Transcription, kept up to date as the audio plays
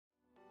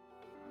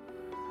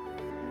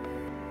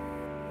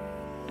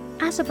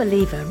As a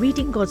believer,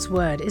 reading God's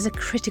Word is a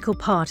critical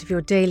part of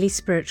your daily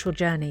spiritual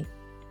journey.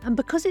 And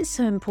because it's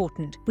so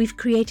important, we've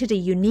created a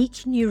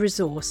unique new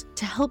resource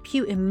to help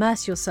you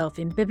immerse yourself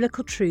in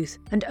biblical truth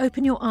and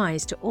open your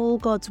eyes to all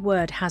God's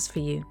Word has for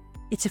you.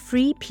 It's a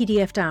free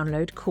PDF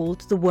download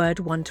called The Word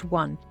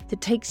 1-to-1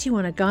 that takes you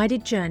on a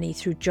guided journey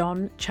through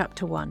John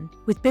chapter 1.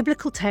 With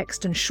biblical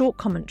text and short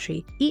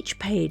commentary, each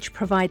page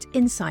provides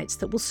insights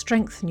that will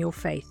strengthen your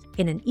faith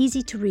in an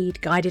easy-to-read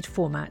guided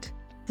format.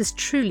 There's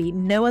truly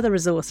no other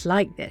resource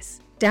like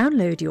this.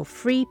 Download your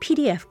free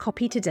PDF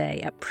copy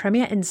today at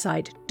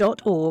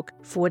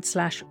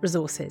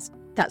premierinsight.org/resources.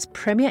 That's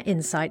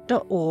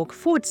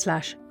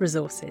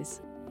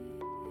premierinsight.org/resources.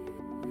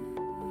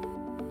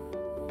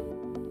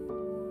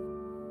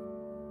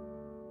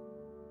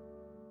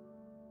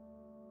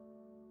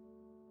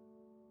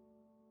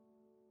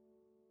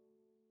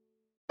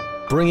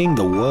 Bringing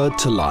the Word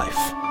to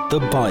life. The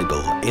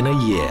Bible in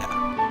a year.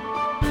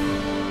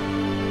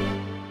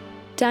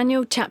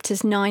 Daniel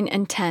chapters 9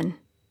 and 10.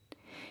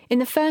 In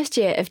the first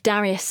year of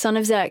Darius son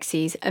of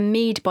Xerxes, a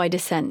Mede by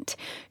descent,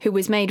 who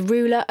was made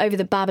ruler over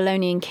the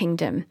Babylonian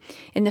kingdom,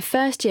 in the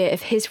first year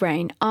of his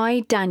reign,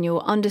 I,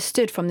 Daniel,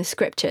 understood from the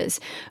scriptures,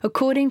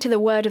 according to the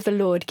word of the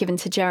Lord given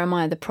to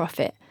Jeremiah the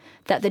prophet,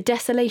 that the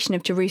desolation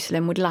of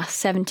Jerusalem would last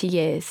 70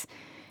 years.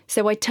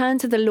 So I turned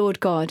to the Lord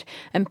God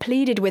and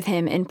pleaded with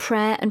him in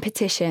prayer and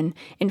petition,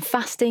 in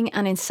fasting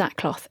and in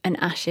sackcloth and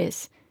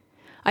ashes.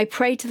 I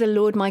prayed to the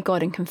Lord my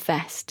God and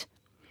confessed,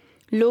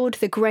 Lord,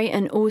 the great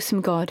and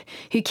awesome God,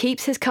 who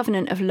keeps his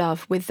covenant of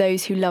love with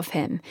those who love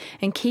him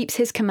and keeps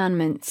his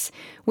commandments,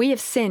 we have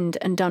sinned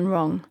and done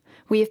wrong.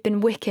 We have been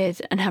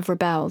wicked and have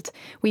rebelled.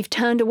 We've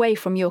turned away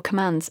from your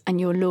commands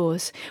and your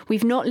laws.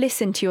 We've not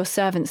listened to your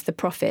servants, the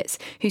prophets,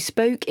 who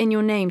spoke in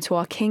your name to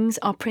our kings,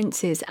 our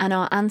princes, and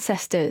our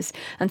ancestors,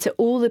 and to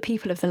all the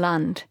people of the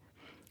land.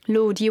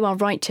 Lord, you are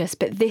righteous,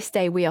 but this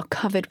day we are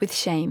covered with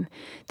shame,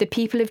 the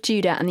people of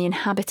Judah and the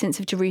inhabitants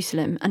of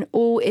Jerusalem, and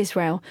all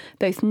Israel,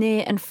 both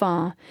near and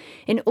far,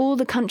 in all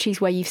the countries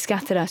where you've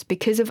scattered us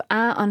because of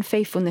our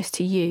unfaithfulness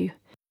to you.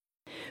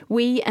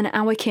 We and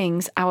our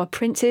kings, our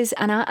princes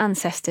and our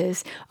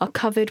ancestors are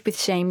covered with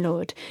shame,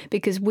 Lord,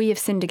 because we have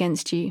sinned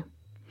against you.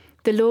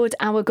 The Lord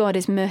our God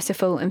is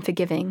merciful and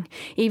forgiving,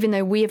 even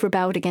though we have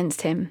rebelled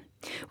against him.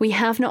 We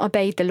have not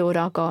obeyed the Lord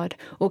our God,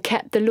 or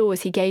kept the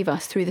laws he gave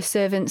us through the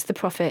servants, the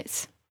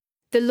prophets.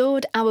 The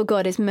Lord our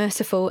God is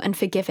merciful and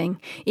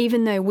forgiving,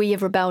 even though we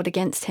have rebelled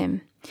against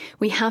him.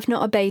 We have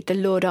not obeyed the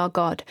Lord our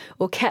God,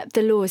 or kept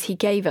the laws he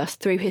gave us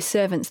through his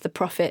servants, the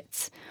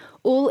prophets.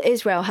 All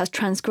Israel has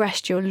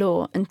transgressed your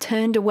law and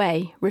turned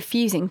away,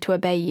 refusing to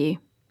obey you.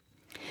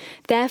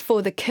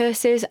 Therefore the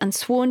curses and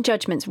sworn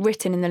judgments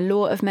written in the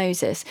law of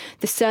Moses,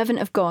 the servant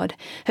of God,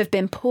 have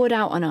been poured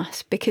out on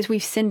us because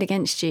we've sinned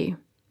against you.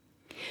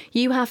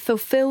 You have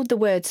fulfilled the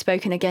words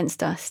spoken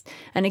against us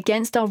and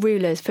against our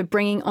rulers for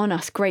bringing on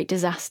us great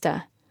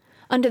disaster.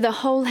 Under the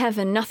whole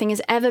heaven nothing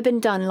has ever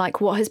been done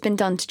like what has been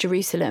done to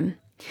Jerusalem.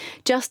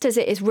 Just as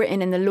it is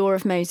written in the law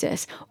of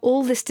Moses,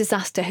 all this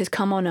disaster has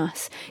come on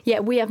us,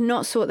 yet we have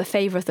not sought the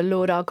favour of the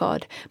Lord our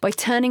God by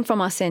turning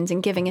from our sins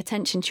and giving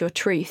attention to your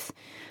truth.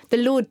 The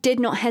Lord did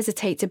not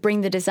hesitate to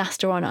bring the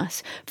disaster on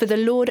us, for the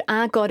Lord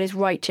our God is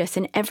righteous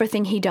in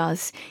everything he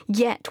does,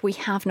 yet we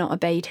have not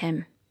obeyed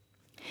him.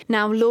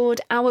 Now,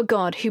 Lord, our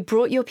God, who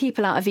brought your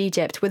people out of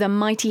Egypt with a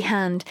mighty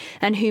hand,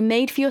 and who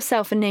made for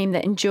yourself a name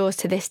that endures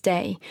to this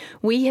day,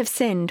 we have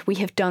sinned, we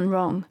have done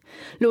wrong.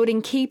 Lord,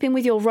 in keeping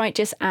with your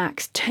righteous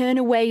acts, turn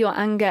away your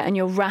anger and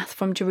your wrath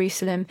from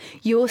Jerusalem,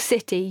 your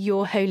city,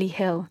 your holy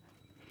hill.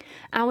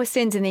 Our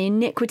sins and the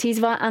iniquities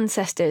of our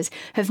ancestors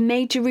have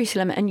made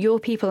Jerusalem and your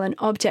people an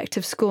object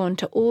of scorn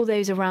to all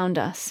those around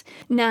us.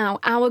 Now,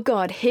 our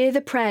God, hear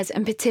the prayers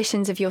and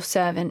petitions of your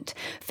servant.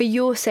 For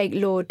your sake,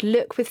 Lord,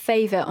 look with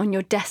favour on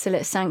your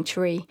desolate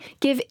sanctuary.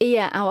 Give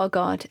ear, our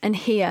God, and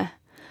hear.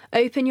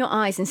 Open your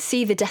eyes and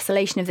see the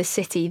desolation of the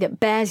city that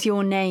bears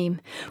your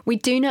name. We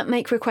do not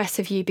make requests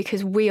of you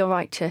because we are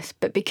righteous,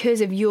 but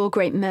because of your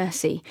great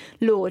mercy.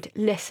 Lord,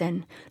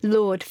 listen.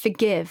 Lord,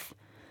 forgive.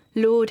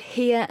 Lord,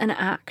 hear and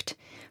act.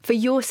 For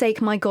your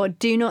sake, my God,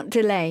 do not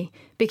delay,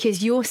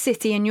 because your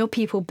city and your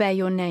people bear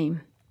your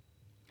name.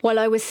 While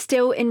I was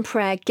still in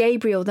prayer,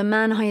 Gabriel, the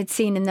man I had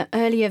seen in the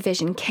earlier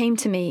vision, came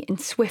to me in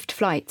swift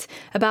flight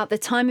about the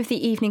time of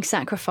the evening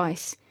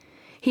sacrifice.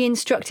 He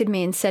instructed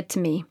me and said to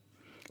me,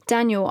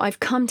 Daniel,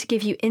 I've come to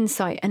give you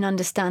insight and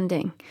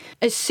understanding.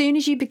 As soon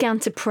as you began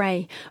to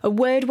pray, a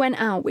word went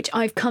out which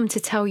I've come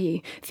to tell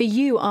you, for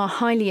you are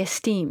highly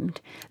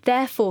esteemed.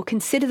 Therefore,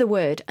 consider the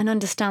word and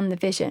understand the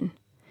vision.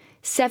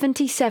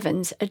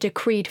 77s are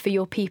decreed for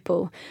your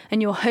people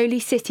and your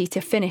holy city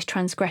to finish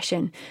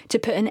transgression, to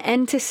put an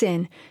end to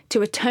sin,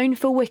 to atone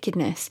for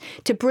wickedness,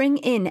 to bring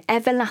in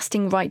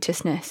everlasting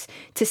righteousness,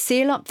 to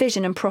seal up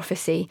vision and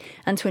prophecy,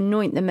 and to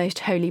anoint the most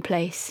holy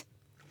place.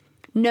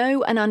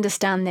 Know and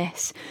understand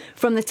this.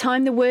 From the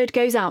time the word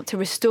goes out to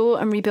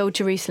restore and rebuild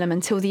Jerusalem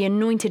until the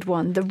Anointed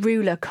One, the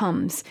ruler,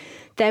 comes,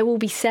 there will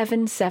be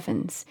 7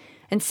 sevens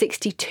and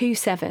 62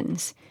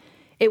 sevens.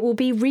 It will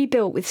be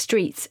rebuilt with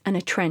streets and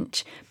a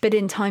trench, but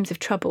in times of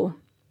trouble.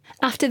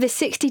 After the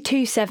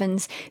 62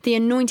 sevens, the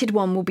Anointed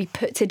One will be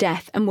put to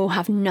death and will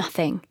have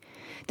nothing.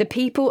 The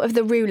people of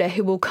the ruler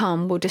who will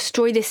come will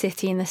destroy the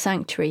city and the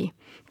sanctuary.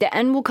 The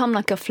end will come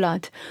like a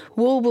flood.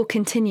 War will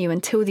continue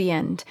until the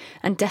end,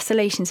 and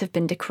desolations have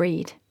been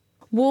decreed.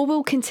 War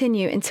will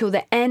continue until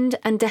the end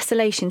and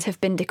desolations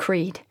have been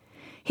decreed.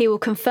 He will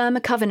confirm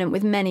a covenant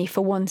with many for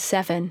 1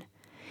 7.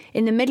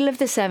 In the middle of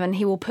the 7,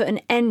 he will put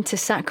an end to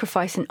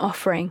sacrifice and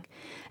offering,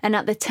 and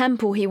at the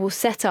temple he will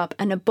set up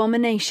an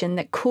abomination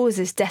that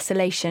causes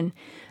desolation,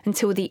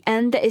 until the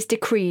end that is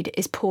decreed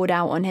is poured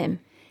out on him.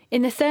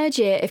 In the 3rd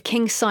year of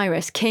King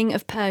Cyrus, king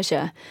of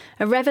Persia,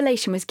 a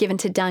revelation was given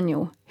to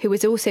Daniel, who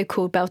was also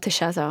called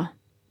Belteshazzar.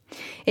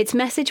 Its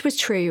message was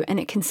true, and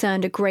it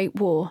concerned a great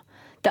war.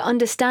 The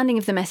understanding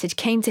of the message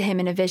came to him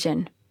in a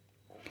vision.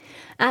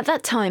 At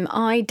that time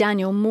I,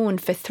 Daniel,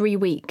 mourned for 3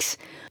 weeks.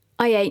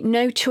 I ate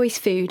no choice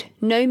food,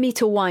 no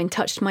meat or wine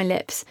touched my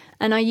lips,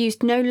 and I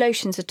used no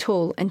lotions at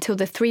all until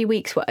the 3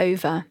 weeks were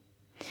over.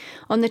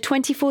 On the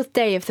 24th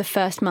day of the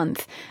 1st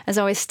month, as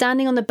I was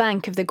standing on the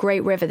bank of the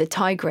great river, the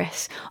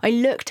Tigris, I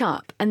looked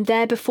up, and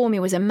there before me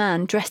was a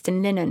man dressed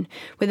in linen,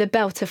 with a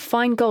belt of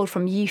fine gold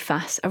from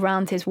Uphaz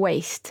around his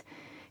waist.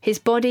 His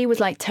body was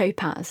like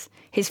topaz,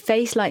 his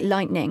face like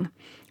lightning,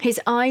 his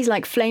eyes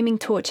like flaming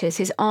torches,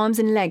 his arms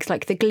and legs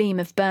like the gleam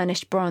of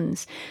burnished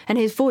bronze, and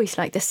his voice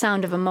like the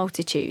sound of a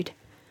multitude.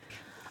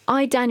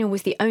 I, Daniel,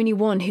 was the only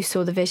one who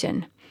saw the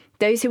vision.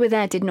 Those who were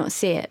there did not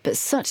see it, but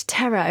such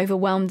terror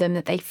overwhelmed them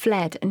that they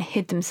fled and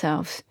hid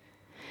themselves.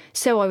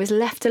 So I was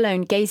left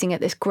alone gazing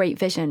at this great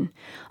vision.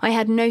 I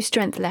had no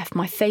strength left,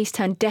 my face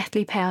turned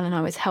deathly pale, and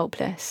I was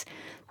helpless.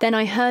 Then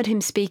I heard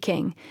him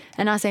speaking,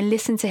 and as I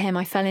listened to him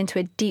I fell into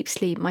a deep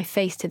sleep, my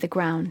face to the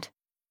ground.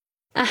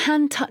 A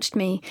hand touched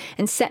me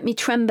and set me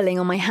trembling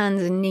on my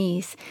hands and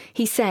knees.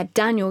 He said,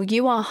 "Daniel,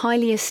 you are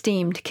highly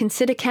esteemed.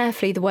 Consider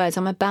carefully the words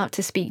I'm about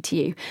to speak to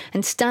you,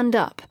 and stand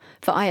up,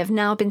 for I have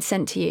now been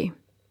sent to you."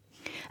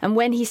 And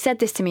when he said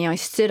this to me, I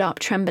stood up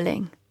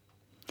trembling.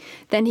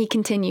 Then he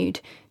continued,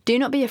 "Do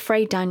not be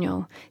afraid,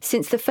 Daniel.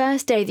 Since the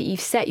first day that you've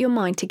set your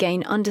mind to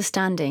gain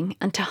understanding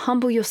and to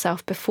humble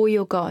yourself before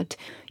your God,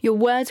 your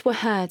words were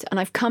heard, and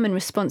I've come in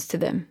response to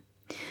them.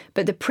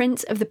 But the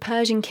prince of the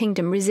Persian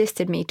kingdom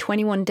resisted me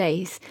 21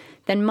 days.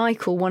 Then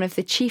Michael, one of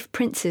the chief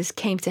princes,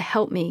 came to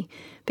help me,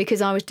 because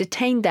I was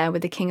detained there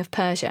with the king of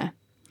Persia.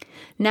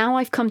 Now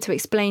I've come to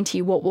explain to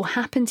you what will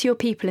happen to your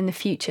people in the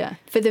future,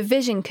 for the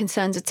vision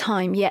concerns a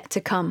time yet to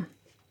come."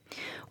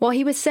 While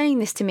he was saying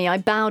this to me, I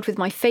bowed with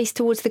my face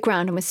towards the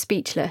ground and was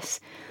speechless.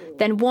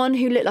 Then one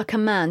who looked like a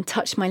man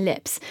touched my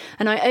lips,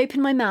 and I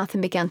opened my mouth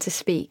and began to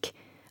speak.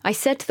 I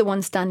said to the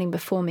one standing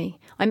before me,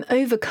 "I'm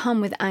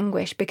overcome with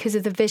anguish because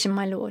of the vision,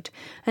 my lord,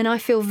 and I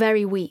feel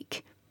very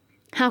weak.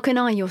 How can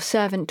I, your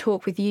servant,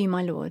 talk with you,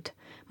 my lord?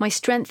 My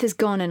strength is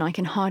gone and I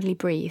can hardly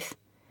breathe."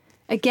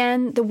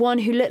 Again, the one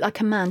who looked like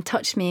a man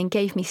touched me and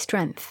gave me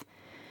strength.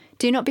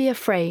 "Do not be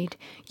afraid,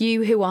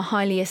 you who are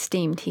highly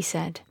esteemed," he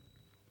said.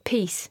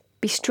 "Peace,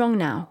 be strong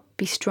now,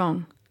 be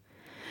strong."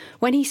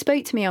 When he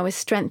spoke to me, I was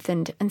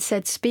strengthened and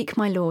said, "Speak,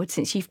 my lord,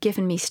 since you've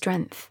given me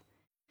strength."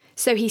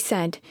 So he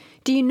said,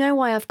 "Do you know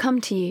why I've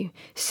come to you?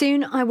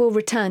 Soon I will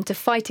return to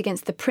fight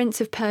against the prince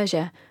of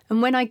Persia,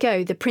 and when I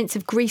go, the prince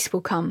of Greece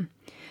will come.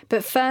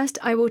 But first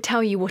I will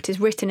tell you what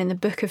is written in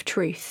the book of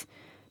truth.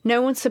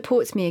 No one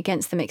supports me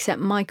against them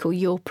except Michael,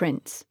 your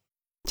prince."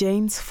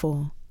 James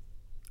 4.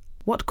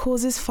 What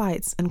causes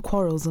fights and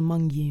quarrels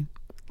among you?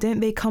 Don't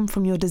they come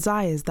from your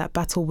desires that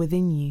battle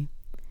within you?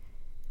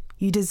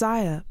 You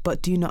desire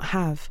but do not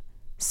have,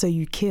 so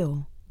you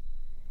kill.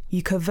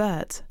 You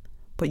covet,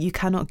 but you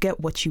cannot get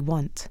what you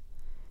want,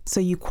 so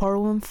you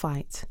quarrel and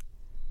fight.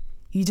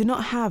 You do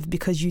not have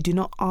because you do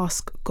not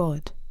ask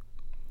God.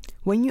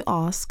 When you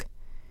ask,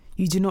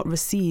 you do not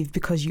receive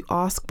because you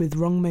ask with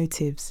wrong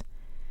motives,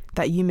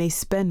 that you may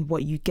spend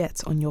what you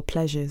get on your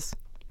pleasures.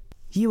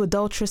 You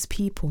adulterous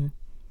people,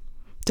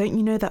 don't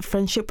you know that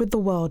friendship with the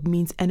world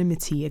means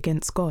enmity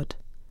against God?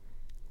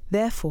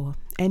 Therefore,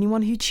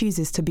 anyone who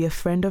chooses to be a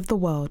friend of the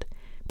world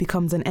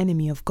becomes an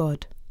enemy of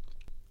God.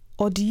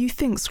 Or do you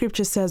think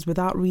Scripture says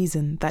without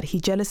reason that he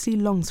jealously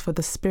longs for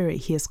the Spirit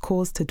he has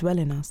caused to dwell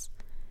in us?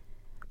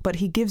 But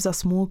he gives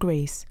us more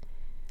grace.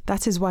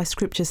 That is why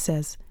Scripture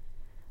says,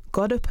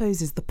 "God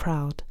opposes the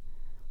proud,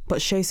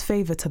 but shows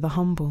favour to the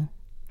humble."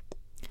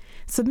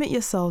 Submit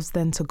yourselves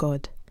then to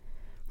God.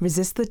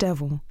 Resist the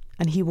devil,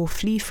 and he will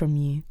flee from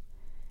you.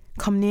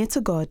 Come near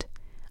to God,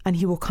 and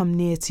he will come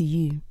near to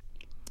you.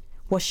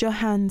 Wash your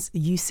hands,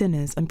 you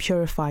sinners, and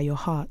purify your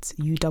hearts,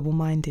 you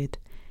double-minded.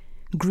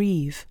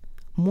 Grieve,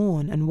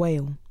 mourn, and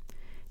wail.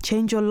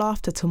 Change your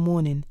laughter to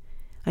mourning,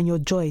 and your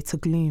joy to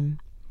gloom.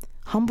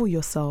 Humble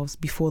yourselves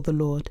before the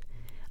Lord,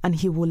 and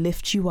he will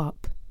lift you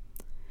up.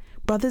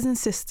 Brothers and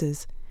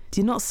sisters,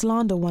 do not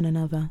slander one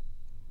another.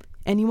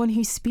 Anyone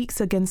who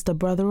speaks against a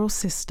brother or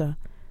sister,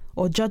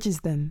 or judges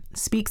them,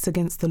 speaks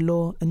against the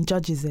law and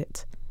judges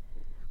it.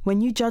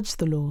 When you judge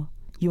the law,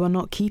 you are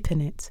not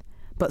keeping it,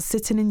 but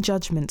sitting in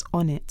judgment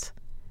on it.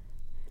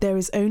 There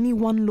is only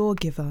one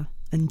lawgiver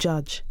and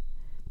judge,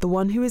 the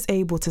one who is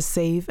able to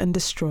save and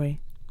destroy.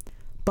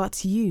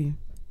 But you,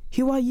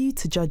 who are you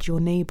to judge your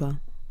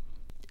neighbour?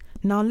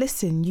 Now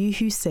listen, you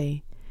who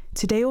say,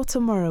 today or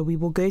tomorrow we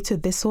will go to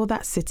this or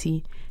that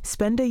city,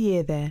 spend a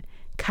year there,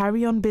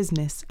 carry on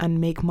business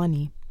and make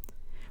money,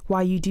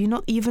 while you do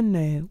not even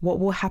know what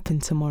will happen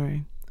tomorrow.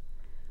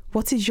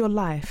 What is your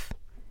life?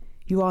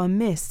 You are a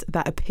mist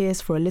that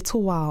appears for a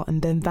little while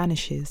and then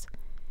vanishes.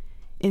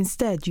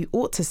 Instead, you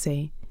ought to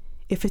say,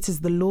 if it is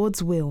the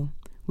Lord's will,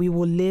 we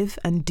will live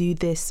and do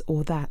this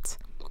or that.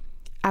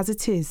 As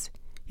it is,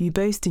 you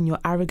boast in your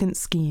arrogant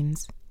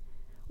schemes.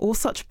 All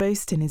such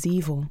boasting is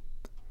evil.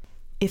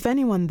 If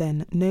anyone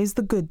then knows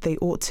the good they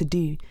ought to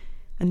do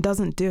and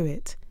doesn't do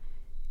it,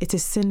 it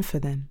is sin for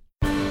them.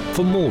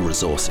 For more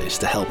resources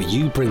to help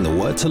you bring the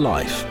word to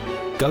life,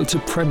 go to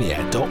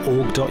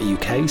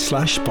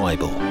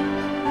premier.org.uk/Bible.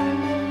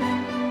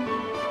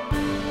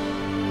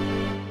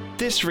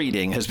 This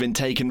reading has been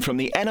taken from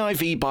the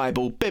NIV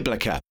Bible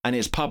Biblica and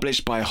is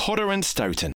published by Hodder and Stoughton.